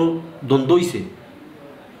মাঝে কোনো দ্বন্দ্ব হইছে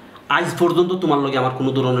আজ পর্যন্ত তোমার লগে আমার কোনো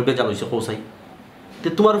ধরনের বেজাল হয়েছে হোসাই তো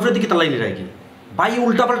তোমার উপরে দিকে তার লাইনে রাখি ভাই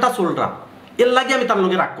উল্টা পাল্টা চলটা এর লাগে আমি তার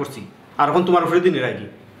লগে রাগ করছি আর এখন তোমার উপরে দিনে রাখি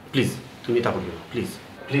প্লিজ তুমি তা বলবে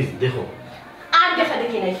প্লিজ দেখো আর দেখা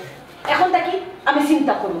দেখি নাই এখন তাকি আমি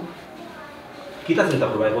চিন্তা করব। কিতা চিন্তা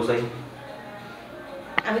করবা বোঝাই?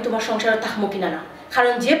 আমি তোমার সংসারে থাকবো কিনা না,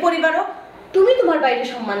 কারণ যে পরিবারও তুমি তোমার বাইরে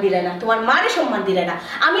সম্মান দিলে না, তোমার মারে সম্মান দিলে না,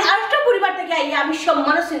 আমি আরেকটা পরিবার থেকে আইয়া আমি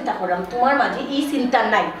সম্মানও চিন্তা করলাম, তোমার মাঝে এই চিন্তা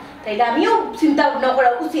নাই, তাইলে আমিও চিন্তা না করা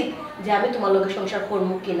উচিত যে আমি তোমার লোকের সংসার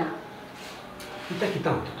করবো কিনা।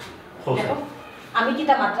 দেখো আমি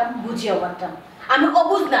কিতা মাত্রাম বুঝিও মাত্রাম, আমি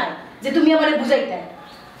অবুঝ নাই যে তুমি আমারে বুঝাইতে।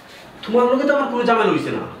 তোমার লোকে তো আমার কোনো ঝামেলা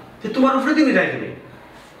হইছে না, যে তোমার উপরে তুমি যাই কেন?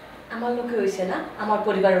 আমার লোকে হইছে না, আমার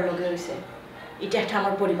পরিবারের লোকে হইছে। এটা একটা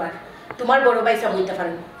আমার পরিবার, তোমার বড় ভাইসা বলতে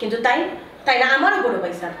পারেন, কিন্তু তাই না আমারও বড়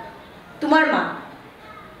ভাইসা। তোমার মা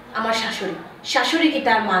আমার শাশুড়ি, শাশুড়ি কি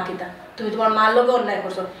তার মা কিতা, তুমি তোমার মার লোকে অন্যায়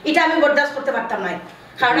করছো, এটা আমি বরদাস্ত করতে পারতাম না।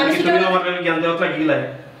 কারণ আমি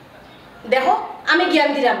দেখো আমি জ্ঞান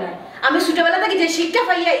দিলাম না, আমি ছোটবেলা থেকে যে শিক্ষা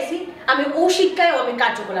পাইয়া আইছি আমি ও শিক্ষায় আমি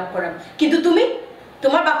কার্যকলাপ করাম, কিন্তু তুমি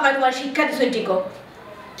তোমার বাপ মা তোমার শিক্ষা দিচ্ছেন ঠিক,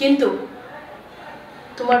 কিন্তু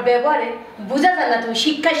তোমার ব্যবহারে বোঝা যায় না তুমি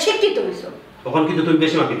শিক্ষায় শিক্ষিত হইছো। তখন কিন্তু তুমি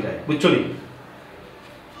বেশি মাতি যায়, বুঝছো নি?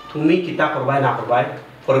 তুমি কিতা করবাই না করবাই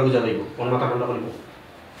পরে বুঝা যাইব, কোন মাথা ঠান্ডা করিব।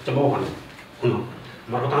 আচ্ছা বউ মানে শুনো,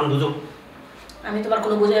 আমার কথা বুঝো। আমি তোমার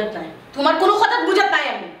কোনো বুঝাত নাই, তোমার কোনো কথা বুঝাত নাই,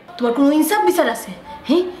 আমি তোমার কোনো ইনসাফ বিচার আছে?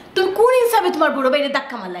 হ্যাঁ, তুমি কোন হিসাবে তোমার বড় বাইরে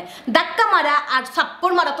ধাক্কা মারলাই? ধাক্কা মারা আর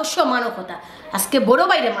সাপ্পর মারা তো সমানও কথা। আজকে বড়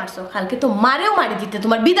বাইরে মারছো, কালকে তো মারেও মারি দিতে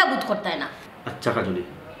তোমার বিদাবুদ করতে না। আচ্ছা কাজলি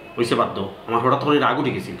হইছে বাদ দাও, আমার হঠাৎ করে রাগ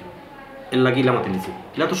উঠে গেছিল, এর লাগিলা মাতি নিছি,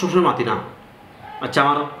 এলা তো সবসময় মাতি না। আচ্ছা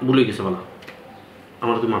আমার ভুলে গেছে বলা,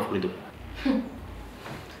 আমার তুমি মাফ করে দেবো।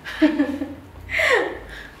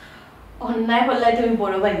 অন্যায় করলাই তুমি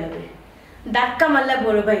বড় ভাই হবে, ধাক্কা মারলে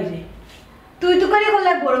বড় বাইরে, তুই তো করে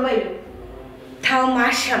করলে বড় বাইরে, তাও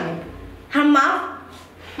মার সামনে। হ্যাঁ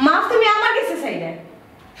মাফ তুমি আমার কাছে চাইলে।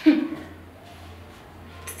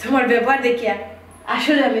 তোমার ব্যবহার দেখিয়া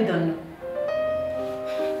আসলে আমি ধন্য।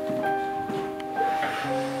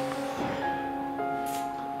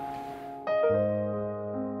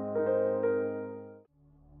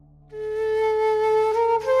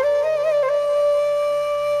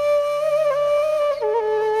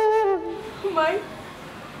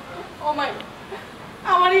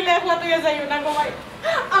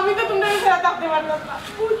 আমি তো তোমার সাথে থাকতে পারলাম না,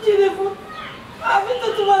 বুঝছি দেখো, আমি তো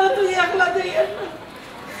তোমার তুই একলা যাই,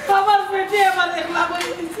 আমার পেটে আমার একলা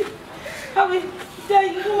বলে দিছি। আমি যাই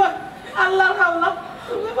তোমার আল্লাহ খাওয়ালাম,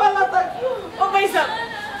 তুমি ভালো থাকি। ও ভাই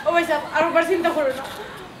সাহেব আর ওবার চিন্তা করো না,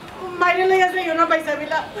 মাইরে লেগে যাইও না ভাই সাহেব।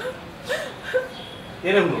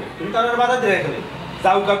 এরকম তুমি তার বাধা দিয়ে এখানে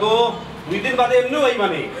যাও কাকো, 2 দিন বাদে এমনি ওই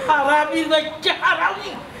মানে হারামির বাচ্চা হারামি,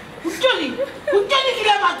 উচ্চলি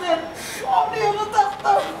কিলা মাছের আমি হলো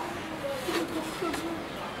থাকতাম।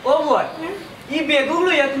 ও বল ই বেগুন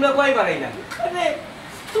লইয়া তুমি কই বাড়াইলা?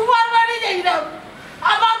 তোমার বাড়ি যাইলাম,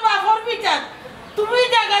 আমার বাপর বিচার, তুমি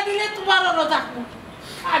জায়গা দিলে তোমার অন্য থাকবো,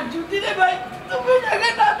 আর যদি রে ভাই তুমি জায়গা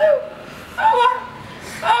না দেও,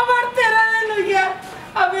 আমার তেরারে লইয়া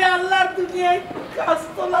আমি আল্লাহর দুনিয়ায় কাজ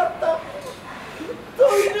তোলাতাম,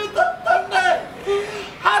 তুইও থাকতাম না,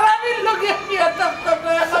 হারামির লোকে আমি আর থাকতাম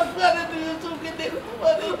না, আপনারে তুইও চোখে দেখতে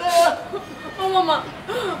পারি না। ও মামা,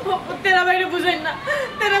 তেরা বাইরে বুঝাই না,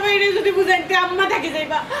 তেরা বাইরে যদি বুঝাইতে আম্মা থাকি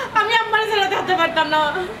যাইবা, আমি আম্মারে ছাড়া থাকতে পারতাম না।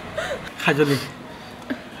 খাজলি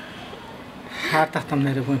আর থাকতাম না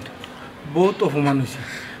রে বোন, বহুত অপমান হয়েছে,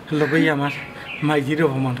 লগেই আমার মাইজির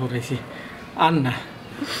অপমান করাইছে। আর না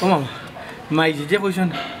ও মামা, মাইজি যে কইছেন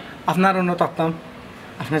আপনার অন্য থাকতাম,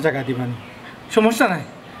 আপনার জায়গা দিবানি, সমস্যা নাই,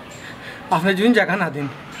 আপনি যদি জায়গা না দেন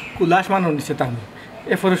কুলাস মানুষ নিচে থাকবো,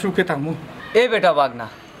 এরপরে সুখে থাকবো। এ বেটা বাগনা,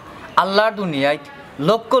 আল্লাহর দুনিয়ায়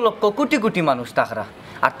লক্ষ লক্ষ কোটি কোটি মানুষ তাকরা,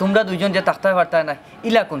 আর তোমরা দুইজন যে থাকতে পারতা না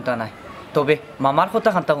ইলা কোনটা নাই। তবে মামার কথা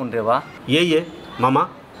খান্তা শুন রে বা ইয়ে মামা,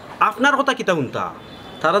 আপনার কথা কিতা শুনতা?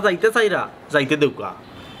 তারা যাইতে চাইরা যাইতে দেউকা,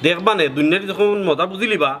 দেখবা নে দুনিয়ার যখন মজা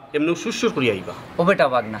বুঝিলিবা এমনি সুর করি আইবা। ও বেটা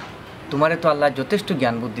বাগনা, তোমারে তো আল্লাহ যথেষ্ট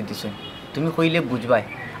জ্ঞান বুদ্ধি দিছেন, তুমি কইলে বুঝবাই।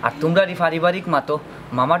 আর তোমরা পারিবারিক মাতো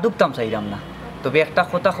মামা ডুবতাম চাইলাম না, তবে একটা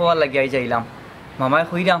কথা খাওয়ার লাগিয়াই যাইলাম। মামায়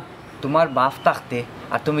কইরাম তোমার বাপ থাকতে,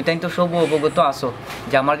 আর তুমি তাই তো সব অবগত আছো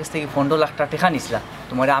যে আমার কাছ থেকে 15 লাখ টাকা নিছিলা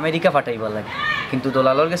তোমার আমেরিকা পাঠাইবার লাগে, কিন্তু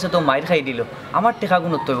দলালর কাছে তো মাইর খাই দিল, আমার টেকা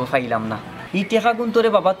গুণ তো ফাইলাম না। এই টেকা গুণ তোরে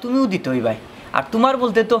বাবা তুমিও দিতে হইবাই, আর তোমার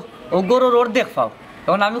বলতে তো ও গরুর অর্ধেক পাও,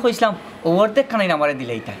 এখন আমি কইছিলাম ও অর্ধেক খানাই না আমারে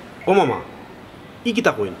দিলেই তাই। ও মামা ই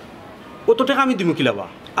কিতা কইন, অত টাকা আমি দিমু কিলাবা?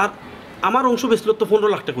 আর আমার অংশ বেচল তো 15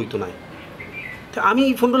 লাখ টাকা হইতো নাই, আমি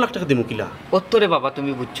 15 লাখ টাকা দিমু কিলা? অত্তরে বাবা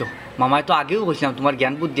তুমি বুঝছো, মামায় তো আগেও কইছিলাম তোমার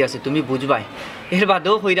জ্ঞান বুদ্ধি আছে তুমি বুঝবাই। এর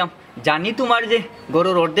বাদেও কইরাম জানি তোমার যে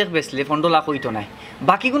গরুর অর্ধেক বেচলে 15 লাখ হইতো নাই,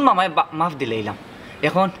 বাকিগুণ মামায় মাফ দিলেইলাম।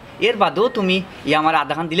 এখন এর বাদেও তুমি ই আমার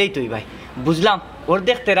আধা খান দিলেই তুই ভাই, বুঝলাম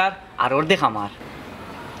অর্ধেক তেরার আর অর্ধেক আমার।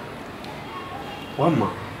 ও আম্মা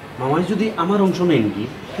মামাই যদি আমার অংশ নেন কি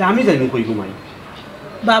আমি যাইনি কই ঘুমাই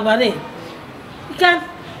বাবা রে কেন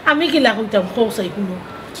আমি কিলা কইতাম কৌসাই শুনো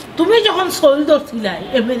তুমি যখন সইল ধরছিলাই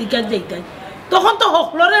আমেরিকার যাইতাই তখন তো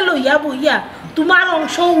সকলরে লইয়া বইয়া তোমার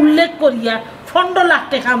অংশ উল্লেখ করিয়া 15 লাখ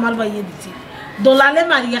টাকা আমার বাইয়ে দিছি দলালে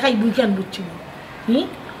মারিয়া খাই বুই কেন বুঝছি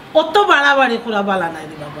অত বাড়াবাড়ি করা বালা নাই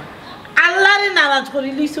রে বাবা আল্লাহরে নারাজ করি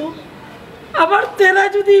লিছু আবার তেরা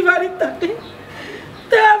যদি বাড়ির থাকে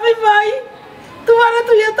তে আমি ভাই তোমারে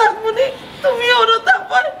তুইয়া থাকবো নি তুমি ওরও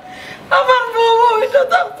থাকবো আমার বউ ওইটা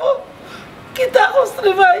থাকবো কি থাকস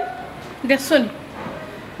রে ভাই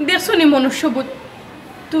দেখছনি মনুষ্যবোধ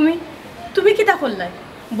তুমি তুমি কিতা করলাই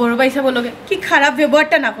বড় ভাই সাহেব লগে কি খারাপ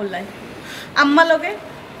ব্যবহারটা না করলাই আম্মা লগে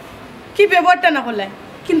কি ব্যবহারটা না করলাই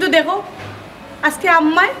কিন্তু দেখো আজকে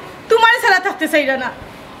আম্মায় তোমার ছাড়া থাকতে চাইরা না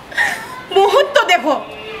মুহূর্ত দেখো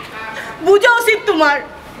বুঝা উচিত তোমার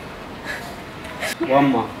ও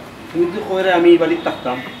আম্মা তুমি তো কইরে আমি এই বাড়িতে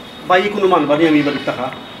থাকতাম বাই কোনো মানবানি আমি এই বাড়িতে থাকা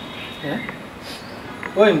হ্যাঁ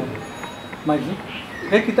ওই মাইজি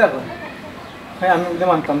হে কিতা কয় হ্যাঁ আমি ওগুলো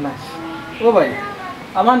মানতাম না ও ভাই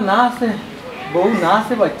আমার না আছে বউ না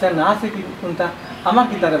আছে বাচ্চা না আছে কি কোনটা আমার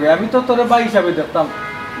কিতা রে ভাই আমি তো তোর ভাই হিসাবে দেখতাম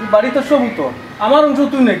বাড়ি তো সবই তো আমার অংশ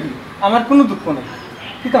তুই নাকি আমার কোনো দুঃখ নেই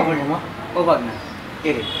কিতা হয় মা ও বাগনা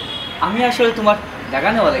এরে আমি আসলে তোমার জায়গা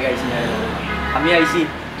নেওয়া লেগে আইসি না আমি আইসি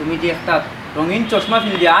তুমি যে একটা রঙিন চশমা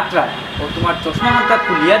ফিল আটরা ও তোমার চশমা হাতটা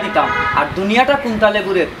খুলিয়া দিতাম আর দুনিয়াটা কোনতালে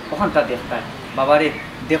ঘুরে ওখানটা দেখতাম বাবারে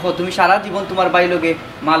দেখো তুমি সারা জীবন তোমার বাই লগে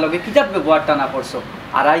মা লগে কিতাব ব্যবহারটা না করছো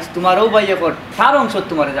আর আইস তোমারও বাই এখন তার অংশ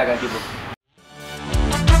তোমার জায়গা দিব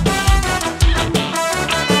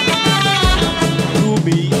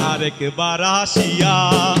তুমি আরেকবার আসিয়া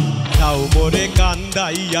যাও মোরে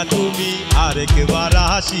কান্দাইয়া তুমি আরেকবার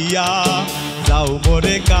আসিয়া যাও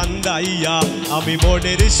মোরে কান্দাইয়া আমি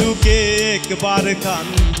মনের সুখে একবার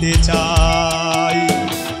কান্দতে চাই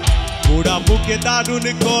বুড়া বুকে দারুণ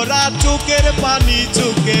করা চোখের পানি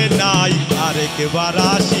চোখে নাই আরেকবার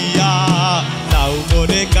আসিয়া যাও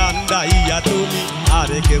মোরে কান্দাইয়া তুমি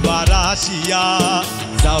আরেকবার আসিয়া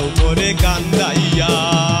যাও মোরে কান্দাইয়া